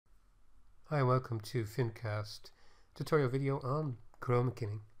Hi, welcome to Fincast tutorial video on chroma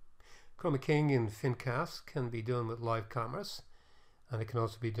keying. Chroma keying in Fincast can be done with live cameras, and it can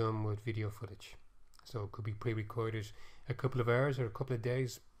also be done with video footage. So it could be pre-recorded a couple of hours or a couple of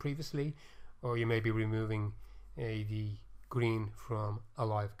days previously, or you may be removing the green from a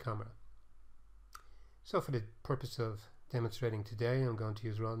live camera. So for the purpose of demonstrating today, I'm going to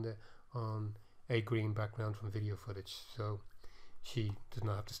use Rhonda on a green background from video footage, so she does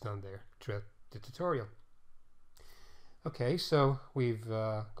not have to stand there throughout the tutorial. Okay, so we've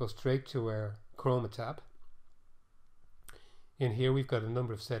go straight to our Chroma tab. In here we've got a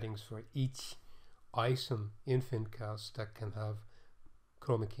number of settings for each item in Fincast that can have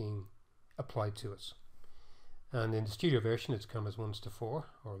chroma keying applied to us. And in the studio version it's cameras 1 to 4,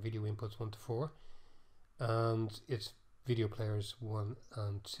 or video inputs 1 to 4, and it's video players 1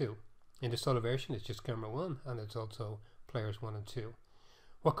 and 2. In the solo version it's just camera 1, and it's also players 1 and 2.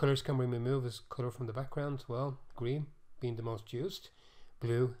 What colors can we remove as color from the background? Well, green being the most used,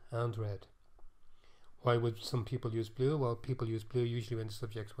 blue and red. Why would some people use blue? Well, people use blue usually when the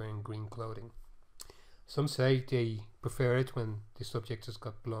subject's wearing green clothing. Some say they prefer it when the subject has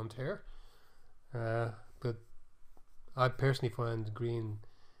got blonde hair, but I personally find green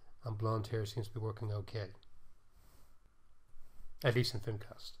and blonde hair seems to be working okay, at least in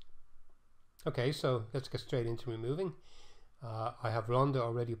Fincast. Okay, so let's get straight into removing. I have Rhonda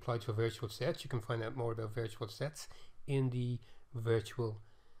already applied to a virtual set. You can find out more about virtual sets in the virtual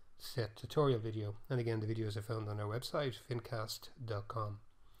set tutorial video. And again, the videos are found on our website, fincast.com.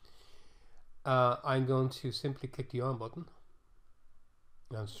 I'm going to simply click the on button,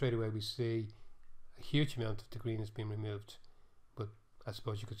 and straight away we see a huge amount of the green has been removed, but I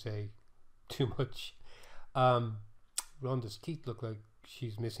suppose you could say too much. Rhonda's teeth look like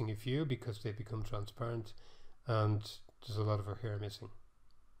she's missing a few because they become transparent, and there's a lot of her hair missing.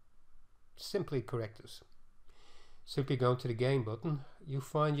 Simply correct this. Simply go to the gain button. You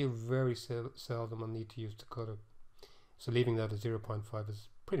find you very seldom will need to use the color, so leaving that at 0.5 is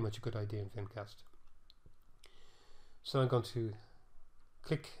pretty much a good idea in Fincast. So I'm going to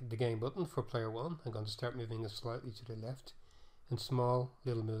click the gain button for player 1. I'm going to start moving it slightly to the left in small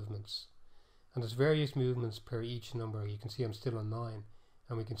little movements, and there's various movements per each number. You can see I'm still on 9,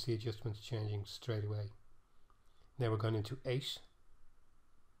 and we can see adjustments changing straight away. Now we're going into 8.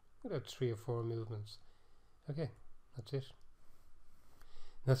 About 3 or 4 movements. Okay, that's it.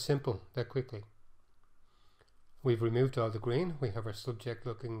 That's simple, that quickly. We've removed all the green. We have our subject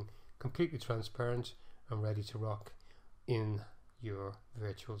looking completely transparent and ready to rock in your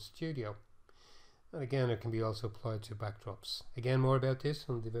virtual studio. And again, it can be also applied to backdrops. Again, more about this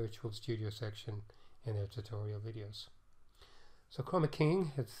on the virtual studio section in our tutorial videos. So chroma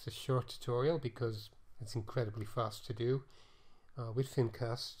keying, it's a short tutorial because it's incredibly fast to do with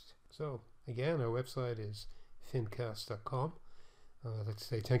Fincast. So again, our website is fincast.com. Let's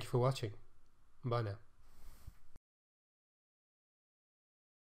say thank you for watching. Bye now.